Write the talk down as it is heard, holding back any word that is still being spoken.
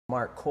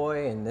Mark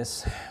Coy, and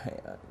this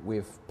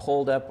we've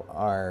pulled up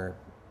our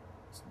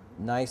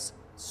nice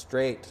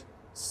straight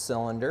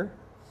cylinder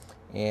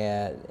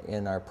and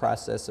in our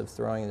process of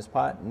throwing this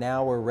pot.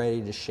 Now we're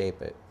ready to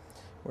shape it.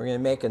 We're going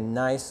to make a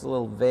nice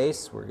little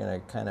vase. We're going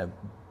to kind of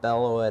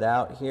bellow it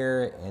out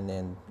here and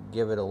then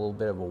give it a little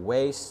bit of a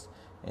waist,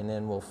 and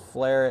then we'll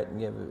flare it and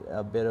give it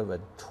a bit of a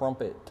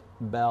trumpet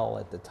bell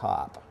at the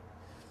top.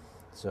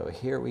 So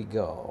here we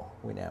go.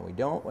 Now we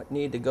don't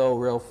need to go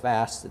real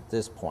fast at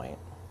this point.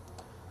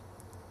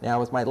 Now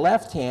with my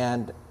left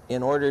hand,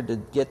 in order to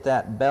get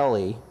that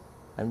belly,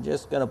 I'm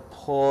just going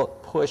to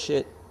push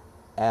it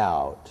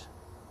out.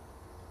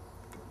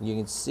 You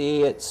can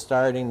see it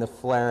starting to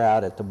flare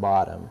out at the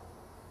bottom.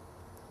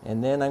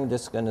 And then I'm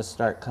just going to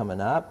start coming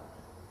up.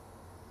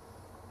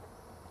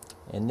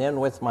 And then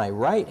with my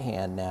right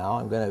hand now,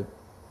 I'm going to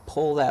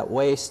pull that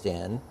waist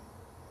in.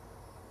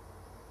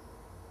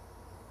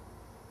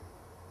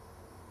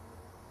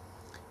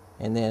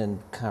 And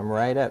then come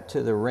right up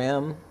to the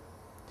rim.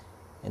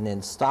 And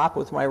then stop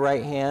with my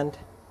right hand.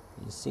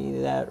 You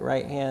see that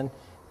right hand?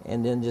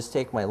 And then just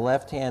take my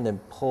left hand and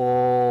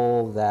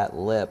pull that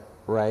lip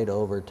right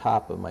over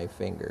top of my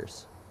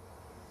fingers.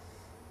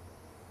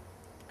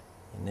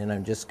 And then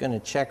I'm just going to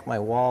check my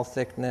wall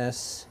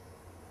thickness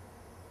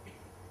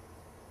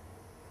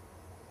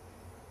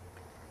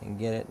and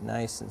get it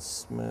nice and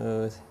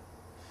smooth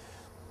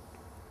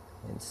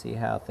and see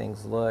how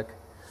things look.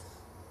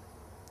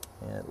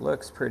 And it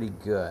looks pretty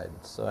good.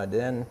 So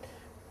then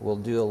we'll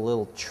do a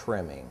little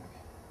trimming.